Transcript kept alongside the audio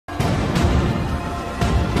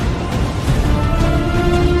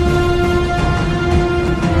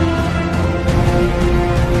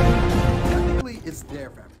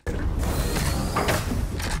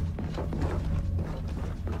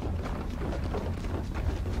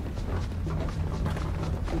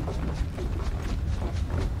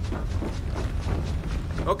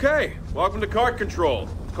Okay, welcome to cart control.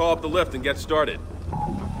 Let's call up the lift and get started.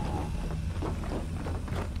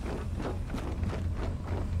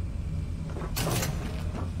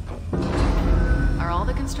 Are all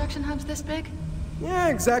the construction hubs this big? Yeah,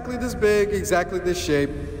 exactly this big, exactly this shape,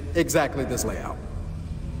 exactly this layout.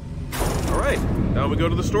 All right, now we go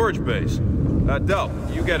to the storage base. Del,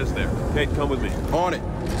 you get us there. Kate, come with me. On it.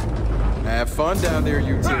 Have fun down there,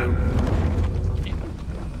 you two.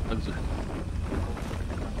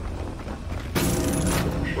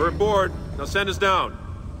 We're aboard. Now send us down.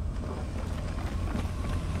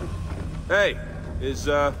 Hey, is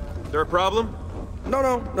there a problem?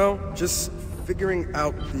 No. Just figuring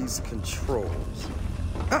out these controls.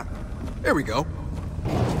 Ah, there we go.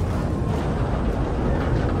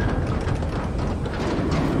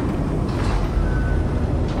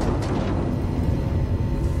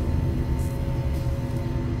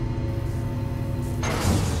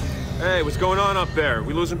 Hey, what's going on up there?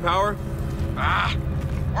 We losing power?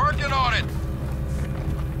 Working on it!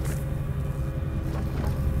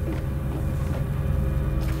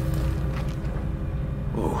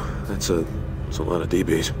 Oh, that's a lot of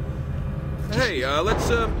dBs. Hey,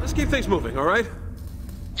 let's keep things moving, all right?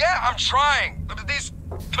 Yeah, I'm trying. These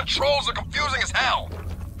controls are confusing as hell.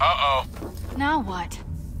 Uh-oh. Now what?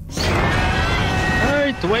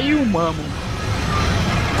 Ай, твою маму.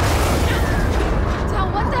 Del,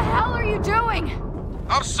 what the hell are you doing?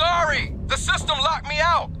 I'm sorry. The system locked me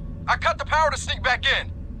out. I cut the power to sneak back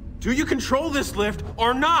in. Do you control this lift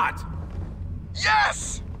or not?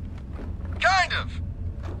 Yes! Kind of.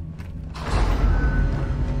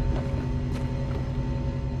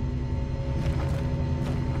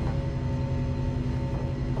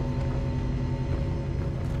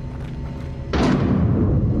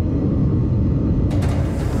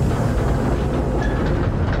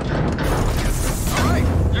 All right,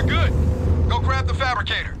 you're good. Go grab the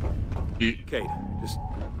fabricator. Kate, just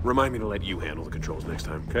remind me to let you handle the controls next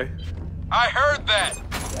time, okay? I heard that.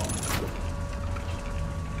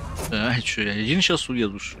 Ай, чё, я один сейчас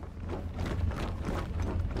уеду, что ли?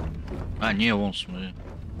 А, не, вон, смотри.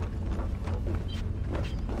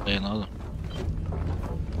 Да и надо.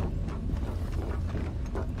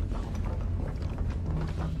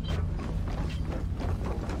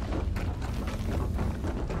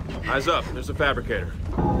 Eyes up, there's a fabricator.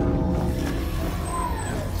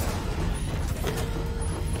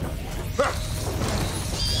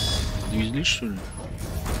 Довезли, что ли?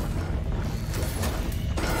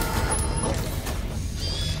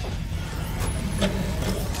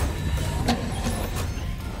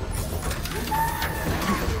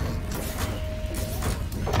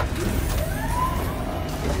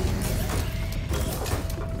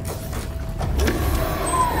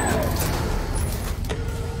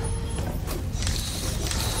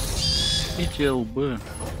 ЛБ.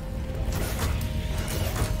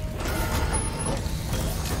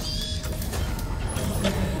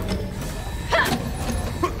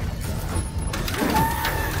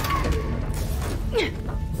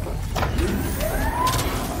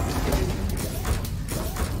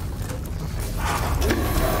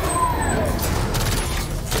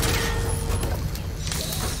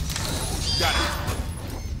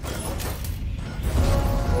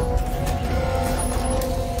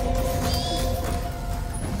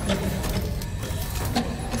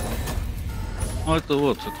 Ну это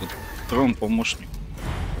вот этот дрон-помощник.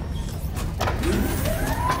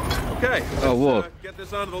 А вот.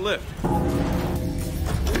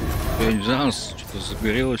 Я не знаю, что-то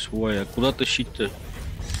загорелось. Ой, а куда тащить-то?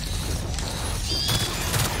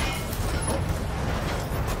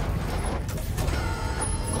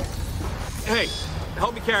 Hey,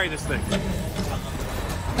 help me carry this thing.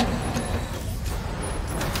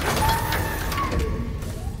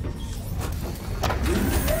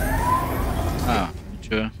 А,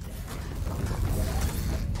 ничего.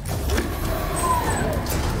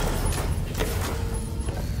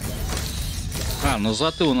 А,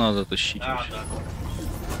 назад его надо тащить. Да, да.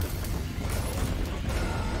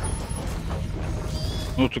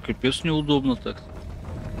 Ну, это капец неудобно так.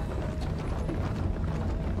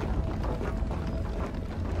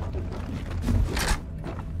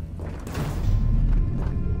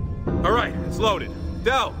 All right, it's loaded.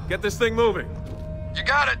 Del, get this thing moving. You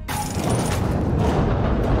got it.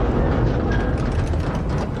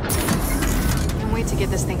 Can't wait to get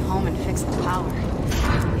this thing home and fix the power.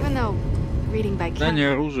 Even though reading by Да не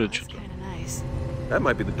оружие что-то. That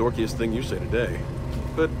might be the dorkiest thing you say today,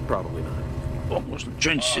 but probably not. О, можно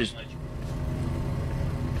что-нибудь сесть.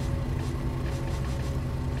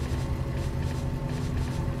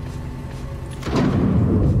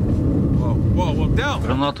 Whoa, Del!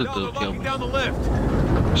 Гранаты-то я бы.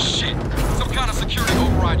 Shit! Some kind of security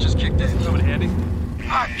override just kicked in. Coming handy.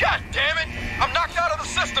 Ah, god damn it! I'm knocked out of the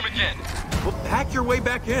system again! Well, hack your way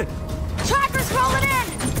back in. Trackers rolling in!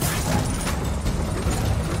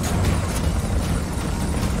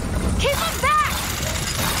 Keep them back!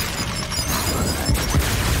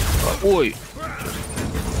 Ой.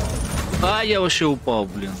 А, я вообще упал,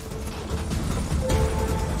 блин.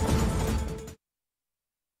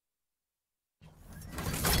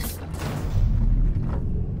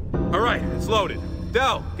 All right, it's loaded.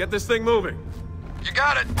 Del, get this thing moving. You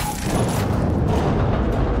got it!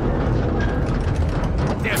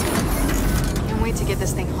 Damn it. Can't wait to get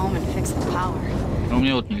this thing home and fix the power. А у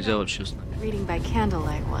меня вот нельзя вот честно. Reading by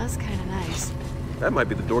candlelight was kind of nice. That might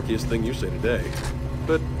be the dorkiest thing you say today,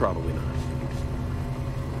 but probably not.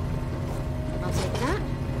 I'll take that.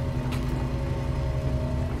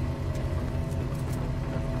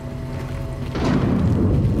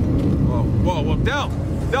 Whoa, Del!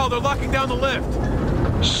 Del, they're locking down the lift!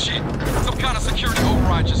 Shit! Some kind of security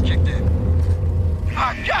override just kicked in.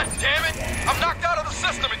 Ah, god damn it! I'm knocked out of the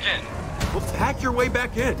system again! Well, hack your way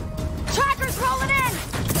back in. Trackers rolling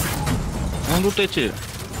in! Ну тут эти.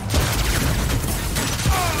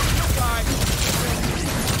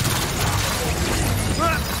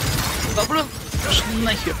 Да блин, пошли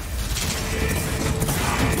нахер.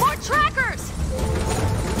 More trackers!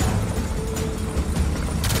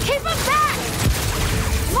 Keep them back!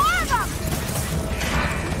 More of them!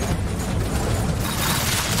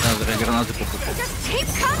 Да, зря гранаты покупал. Just keep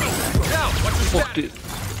coming! Del, what's your Ух status? ты.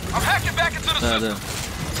 I'm hacking back into the Да, system!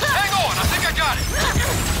 да. Hang on, I think I got it!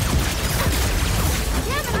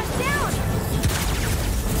 Damn it, I'm down!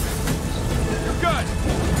 You're good!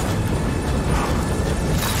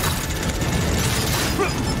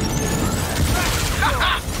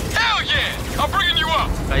 Hell yeah! I'm bringing you up!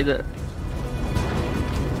 Гайда.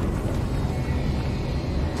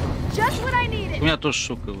 Just what I У needed! меня тоже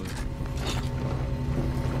шоковые.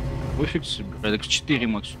 Пофиг себе. Так 4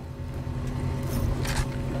 максимум.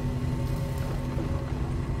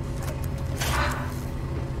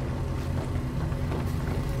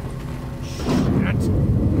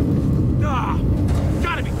 Ah,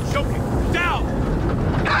 gotta be joking. Del!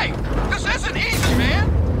 Hey! This isn't easy,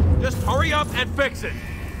 man! Just hurry up and fix it.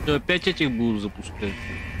 Да, опять этих будут запускать.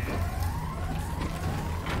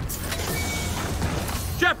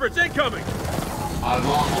 Shepard's incoming!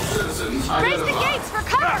 Unlawful citizens Raise the identified. gates for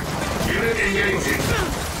cover! Unit engaging.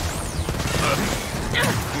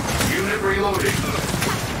 Unit reloading.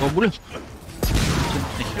 О, блин.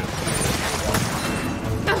 Нахер.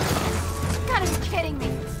 Gotta be kidding me!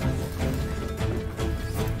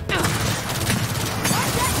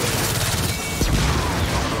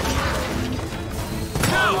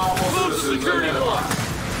 Unlawful citizens identified.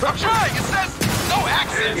 I'm trying! It says no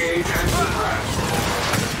access! Engage and suppress.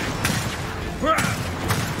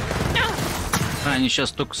 А, они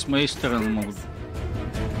сейчас только с моей стороны могут.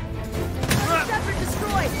 Shepard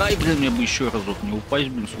destroyed! Ай, блин, мне бы еще разок не упасть,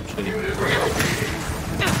 блин, случайно.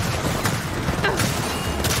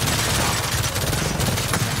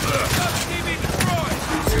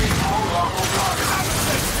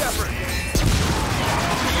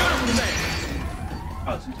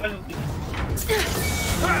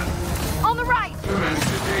 On the right! Commence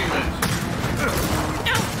containment.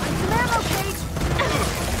 Some ammo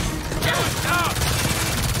cage!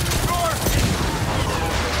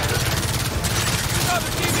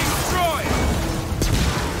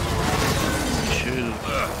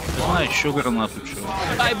 Еще гранату, чё.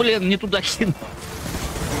 Ай, блин, не туда кинул.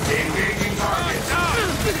 Engaging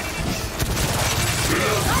target.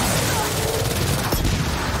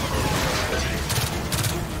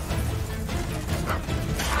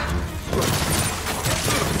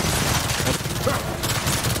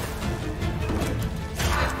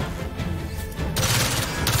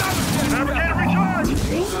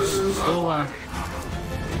 Стола.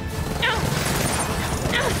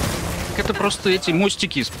 Это просто эти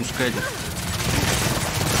мостики спускать.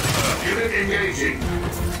 Unit engaging.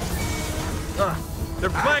 They're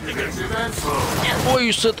flanking us. Event flow.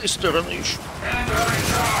 Ой, с этой стороны еще.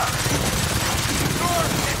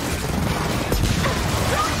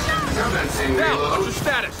 Commencing Del, what's reload. your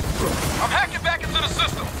status? I'm hacking back into the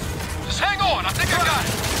system! Just hang on, I think I got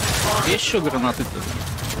it! Есть еще гранаты-то?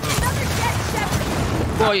 Another jet,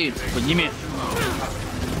 Shepard! Ой, подними.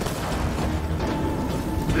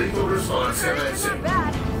 Lethal response commencing.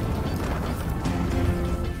 Bad.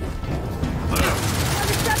 Another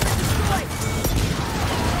Shepard destroyed!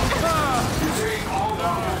 Using all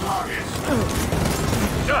dominant targets.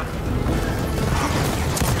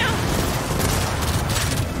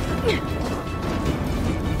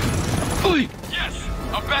 Ой, Yes!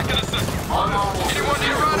 I'm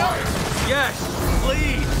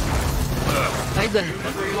да.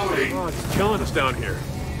 Oh, it's killing us down here.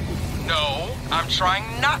 No, I'm trying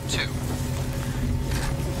not to.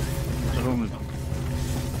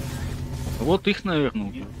 Вот их,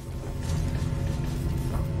 наверное.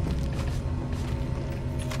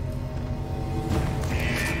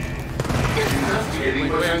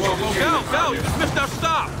 Go! You just missed our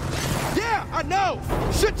stop! Yeah, I know!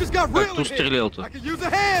 Shit just got real in here! I could use a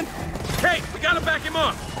hand! Hey, we gotta back him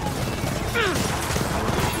up!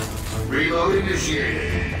 Reload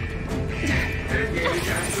initiated. Engage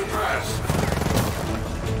and suppress.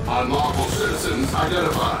 Unlawful citizens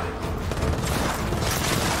identified.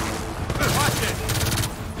 Watch it!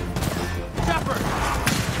 Chopper!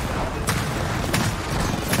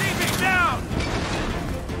 CV down!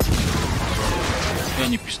 Я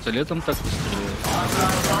не пистолетом так стреляю.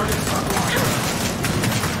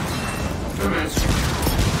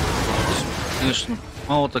 Конечно,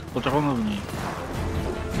 мало так патронов в ней.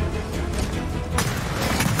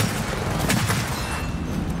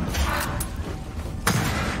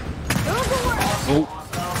 Оу.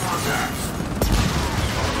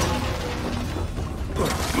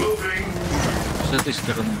 С этой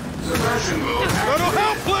стороны.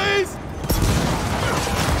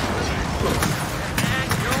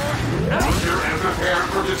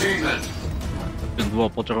 Два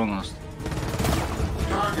патрона осталось.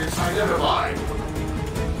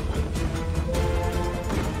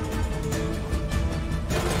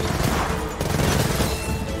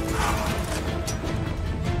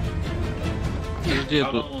 Где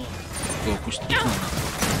тут? Опустить надо.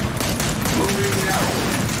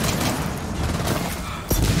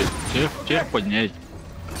 Теперь поднять.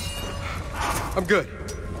 I'm good.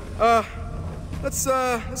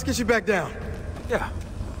 Let's get you back down. Yeah.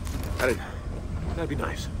 That'd be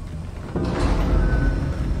nice.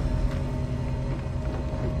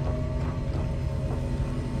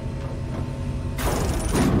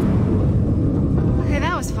 Okay,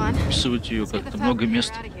 that was fun. Вписывать ее как-то много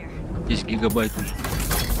мест. 10 гигабайт уже.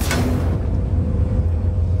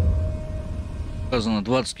 Сказано,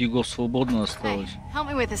 20 гигов свободно осталось. Hey, help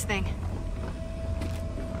me with this thing.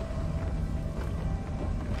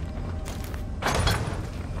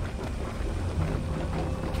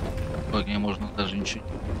 Не можно даже ничего.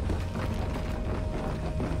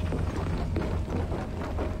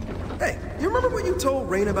 Hey, you remember what you told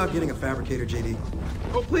Rain about getting a fabricator, JD?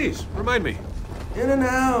 Oh, please, remind me. In and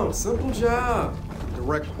out, simple job.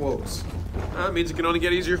 Direct quotes. That means it can only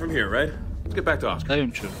get easier from here, right? Let's get back to Oscar.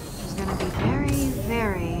 Ставим что? She's gonna be very,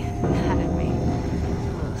 very mad at me.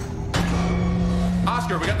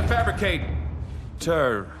 Oscar, we got the fabricator.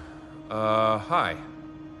 Hi.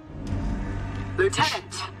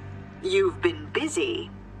 Lieutenant, you've been busy.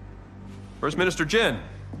 First Minister Jin,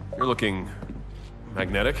 you're looking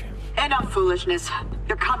magnetic. Enough foolishness.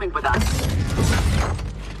 You're coming with us.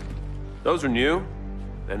 Those are new,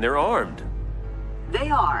 and they're armed. They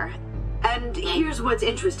are. And here's what's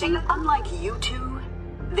interesting. Unlike you two,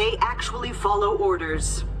 they actually follow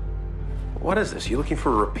orders. What is this? You looking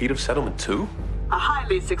for a repeat of Settlement 2? A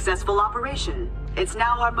highly successful operation. It's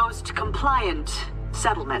now our most compliant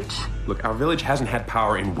settlement. Look, our village hasn't had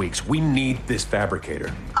power in weeks. We need this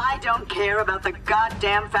fabricator. I don't care about the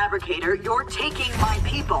goddamn fabricator. You're taking my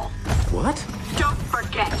people. What? Don't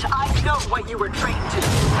forget, I know what you were trained to do.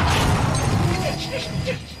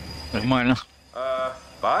 Нормально.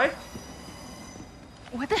 Bye?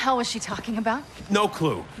 What the hell was she talking about? No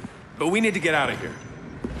clue. But we need to get out of here.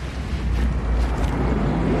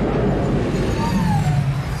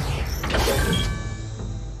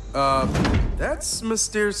 That's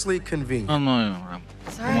mysteriously convenient.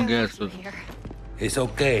 Sorry, I left you here. It's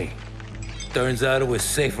okay. Turns out it was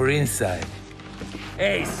safer inside.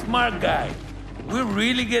 Hey, smart guy. We're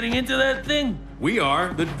really getting into that thing? We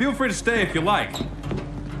are. Then feel free to stay if you like.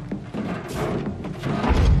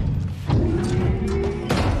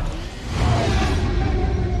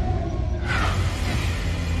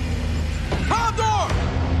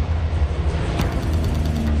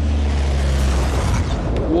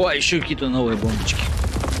 О, еще какие-то новые бомбочки.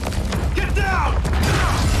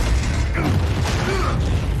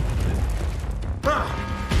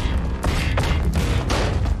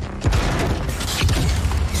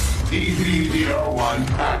 EDDR1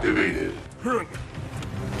 activated.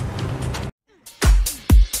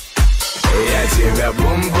 Я тебя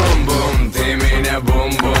бум-бум-бум, ты меня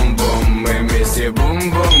бум-бум.